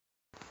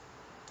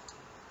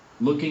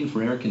Looking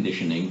for air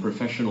conditioning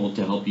professional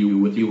to help you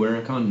with your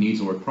aircon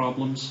needs or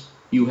problems?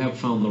 You have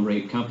found the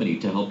right company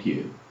to help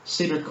you.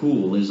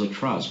 Citicool is a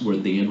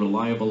trustworthy and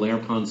reliable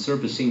aircon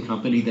servicing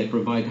company that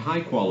provide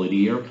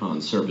high-quality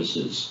aircon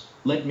services.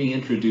 Let me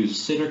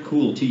introduce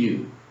Citicool to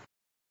you.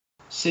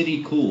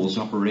 Citicool's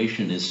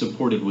operation is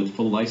supported with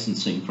full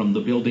licensing from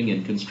the Building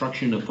and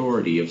Construction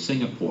Authority of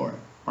Singapore.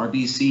 Our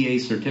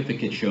BCA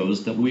certificate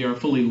shows that we are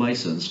fully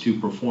licensed to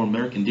perform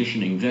air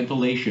conditioning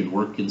ventilation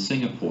work in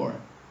Singapore.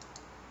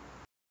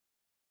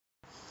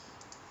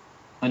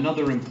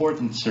 Another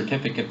important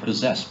certificate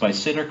possessed by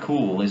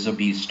Citicool is a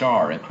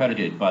B-Star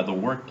accredited by the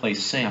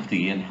Workplace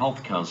Safety and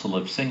Health Council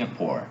of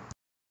Singapore.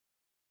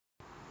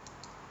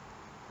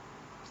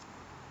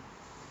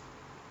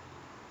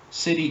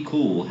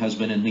 Citicool has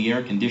been in the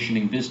air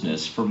conditioning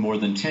business for more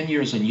than 10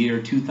 years, and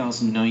year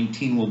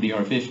 2019 will be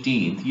our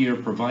 15th year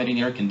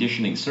providing air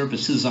conditioning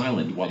services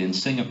island-wide in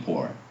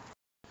Singapore.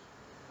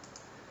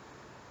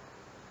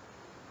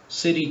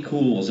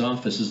 Citicool's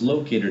office is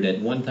located at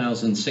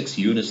 1006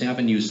 Eunos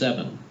Avenue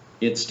 7.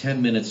 It's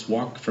 10 minutes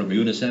walk from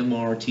Eunos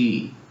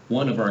MRT.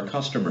 One of our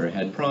customer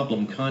had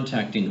problem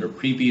contacting her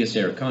previous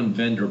aircon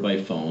vendor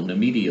by phone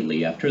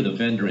immediately after the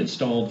vendor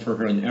installed for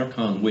her an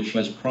aircon which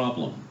was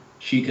problem.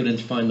 She couldn't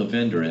find the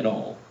vendor at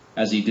all,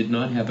 as he did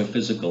not have a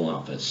physical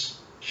office.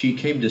 She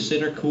came to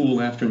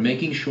Citicool after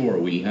making sure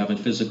we have a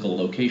physical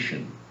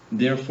location.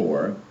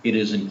 Therefore, it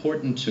is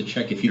important to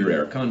check if your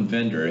aircon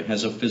vendor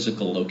has a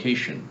physical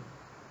location.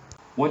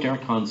 What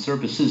aircon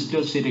services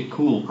does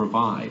Citicool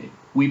provide?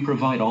 We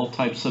provide all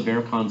types of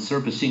aircon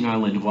servicing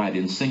island-wide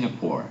in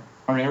Singapore.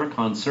 Our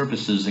aircon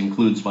services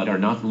includes but are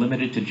not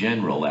limited to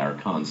general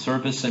aircon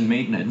service and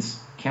maintenance,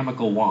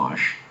 chemical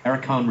wash,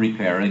 aircon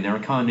repair and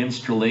aircon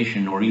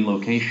installation or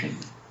relocation.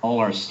 All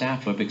our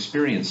staff have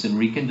experience in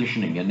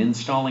reconditioning and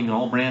installing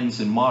all brands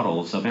and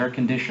models of air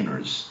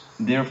conditioners.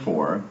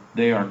 Therefore,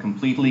 they are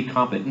completely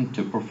competent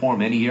to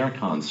perform any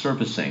aircon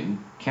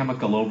servicing,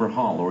 chemical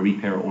overhaul or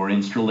repair or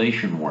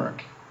installation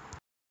work.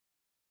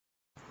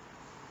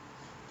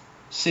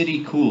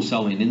 Citicool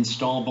sell and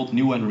install both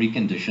new and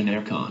reconditioned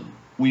aircon.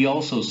 We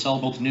also sell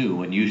both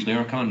new and used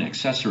aircon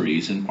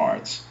accessories and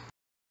parts.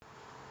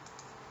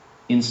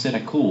 In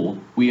Citicool,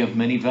 we have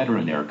many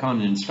veteran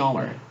aircon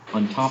installer.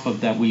 On top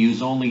of that, we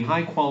use only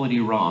high-quality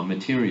raw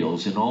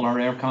materials in all our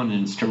aircon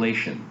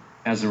installation.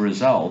 As a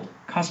result,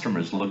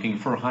 customers looking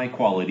for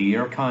high-quality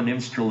aircon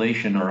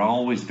installation are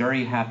always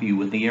very happy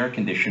with the air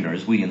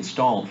conditioners we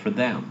installed for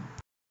them.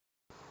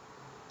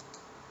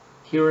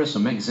 Here are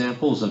some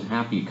examples of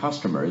happy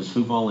customers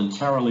who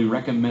voluntarily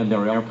recommend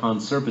our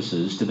aircon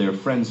services to their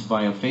friends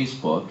via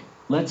Facebook.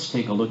 Let's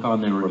take a look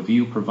on their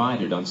review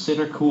provided on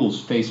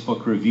Citicool's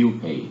Facebook review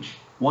page.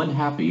 One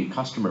happy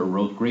customer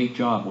wrote, "Great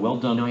job, well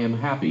done. I am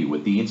happy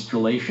with the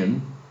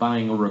installation.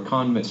 Buying a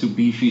Recon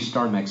Mitsubishi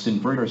StarMax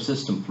inverter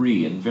system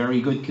 3 in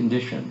very good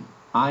condition.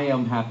 I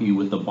am happy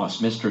with the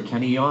boss, Mr.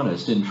 Kenny,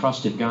 honest and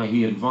trusted guy.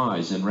 He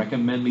advised and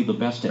recommend me the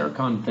best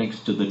aircon. Thanks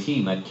to the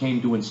team that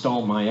came to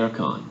install my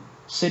aircon.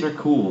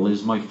 Citicool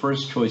is my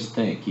first choice,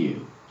 thank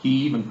you."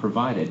 He even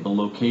provided the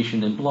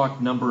location and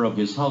block number of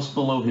his house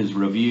below his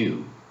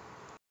review.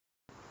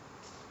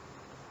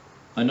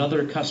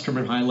 Another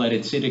customer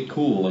highlighted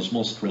Citicool as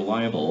most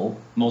reliable,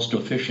 most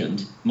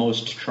efficient,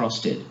 most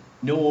trusted.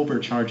 No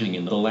overcharging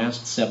in the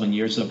last 7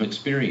 years of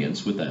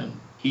experience with them.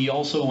 He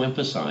also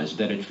emphasized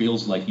that it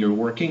feels like you're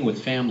working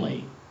with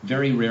family.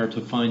 Very rare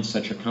to find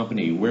such a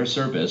company where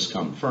service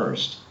comes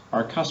first.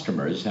 Our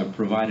customers have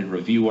provided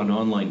review on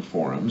online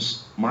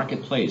forums,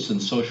 marketplace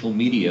and social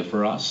media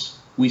for us.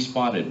 We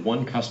spotted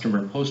one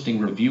customer posting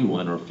review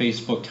on our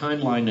Facebook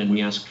timeline and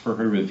we asked for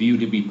her review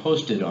to be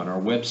posted on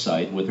our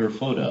website with her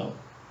photo.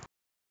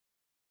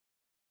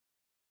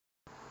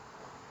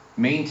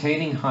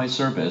 Maintaining high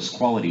service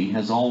quality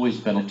has always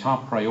been a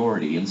top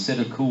priority in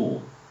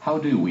Citicool. How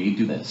do we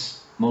do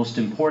this? Most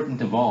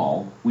important of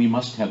all, we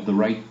must have the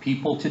right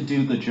people to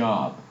do the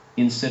job.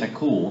 In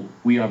Citicool,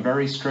 we are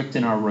very strict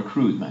in our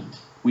recruitment.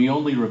 We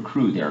only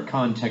recruit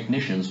aircon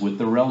technicians with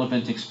the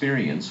relevant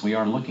experience we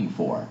are looking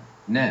for.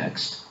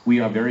 Next, we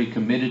are very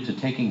committed to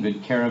taking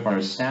good care of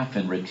our staff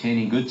and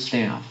retaining good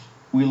staff.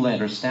 We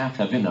let our staff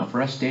have enough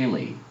rest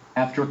daily.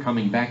 After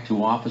coming back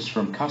to office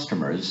from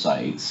customers'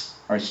 sites,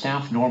 our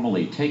staff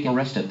normally take a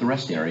rest at the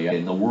rest area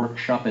in the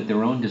workshop at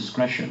their own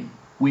discretion.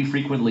 We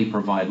frequently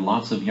provide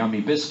lots of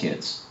yummy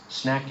biscuits,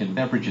 snack and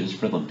beverages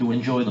for them to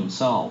enjoy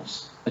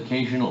themselves.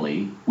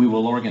 Occasionally, we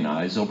will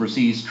organize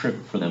overseas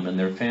trip for them and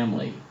their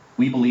family.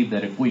 We believe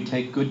that if we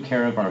take good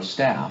care of our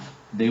staff,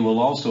 they will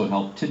also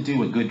help to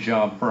do a good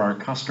job for our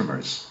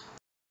customers.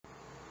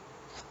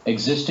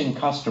 Existing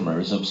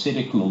customers of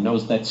Citicool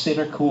knows that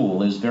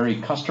Citicool is very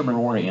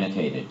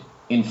customer-oriented.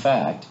 In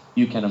fact,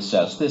 you can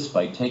assess this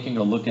by taking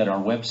a look at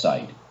our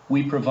website.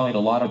 We provide a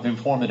lot of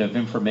informative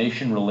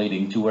information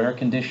relating to air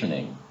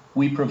conditioning.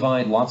 We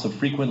provide lots of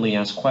frequently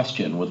asked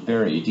questions with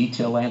very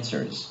detailed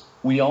answers.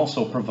 We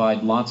also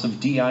provide lots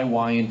of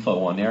DIY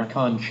info on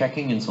aircon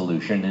checking and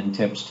solution and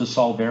tips to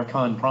solve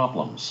aircon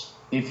problems.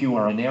 If you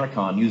are an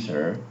Aircon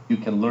user, you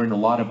can learn a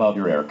lot about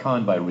your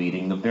Aircon by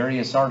reading the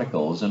various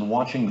articles and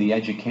watching the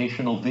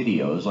educational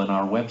videos on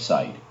our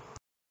website.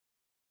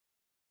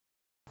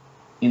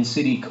 In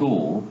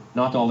Citicool,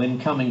 not all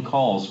incoming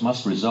calls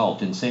must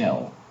result in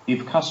sale.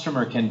 If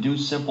customer can do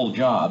simple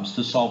jobs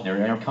to solve their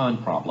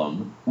Aircon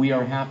problem, we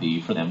are happy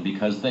for them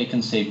because they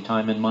can save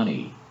time and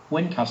money.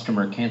 When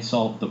customer can't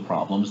solve the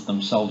problems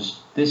themselves,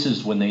 this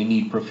is when they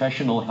need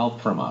professional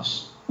help from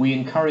us. We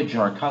encourage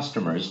our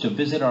customers to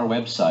visit our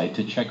website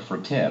to check for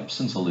tips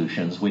and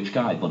solutions which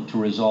guide them to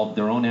resolve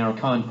their own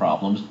Aircon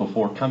problems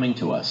before coming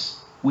to us.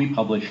 We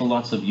publish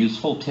lots of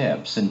useful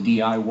tips and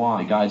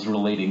DIY guides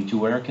relating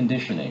to air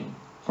conditioning.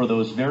 For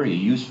those very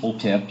useful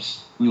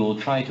tips, we will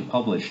try to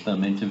publish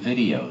them into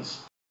videos.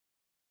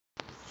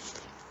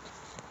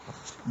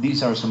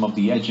 These are some of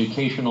the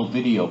educational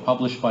video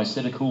published by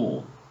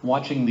Citicool.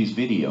 Watching these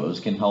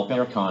videos can help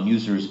Aircon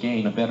users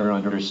gain a better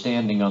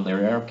understanding on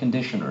their air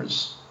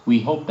conditioners.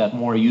 We hope that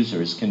more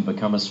users can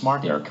become a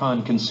smart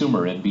Aircon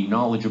consumer and be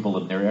knowledgeable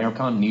of their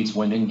Aircon needs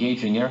when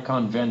engaging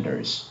Aircon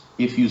vendors.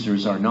 If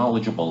users are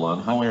knowledgeable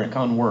on how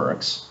Aircon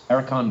works,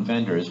 Aircon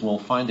vendors will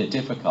find it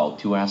difficult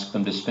to ask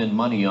them to spend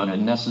money on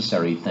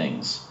unnecessary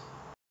things.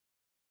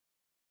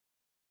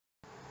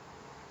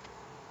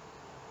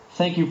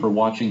 Thank you for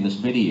watching this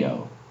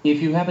video.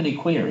 If you have any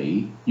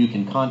query, you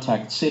can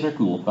contact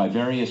Citicool by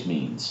various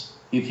means.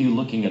 If you're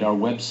looking at our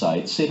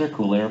website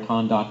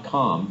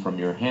citicoolercon.com from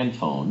your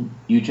handphone,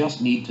 you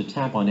just need to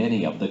tap on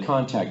any of the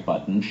contact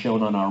buttons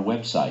shown on our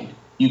website.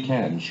 You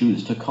can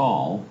choose to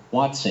call,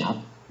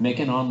 WhatsApp, make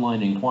an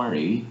online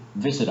inquiry,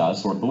 visit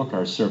us or book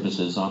our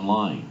services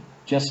online.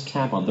 Just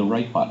tap on the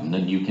right button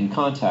and you can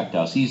contact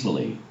us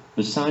easily.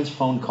 Besides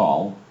phone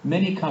call,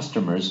 many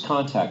customers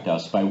contact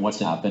us by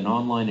WhatsApp and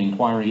online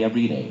inquiry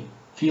every day.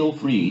 Feel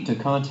free to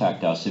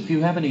contact us if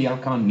you have any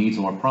Aircon needs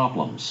or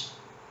problems.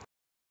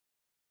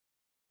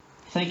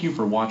 Thank you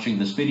for watching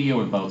this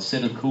video about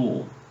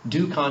Citicool.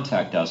 Do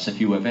contact us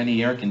if you have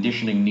any air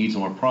conditioning needs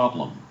or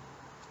problems.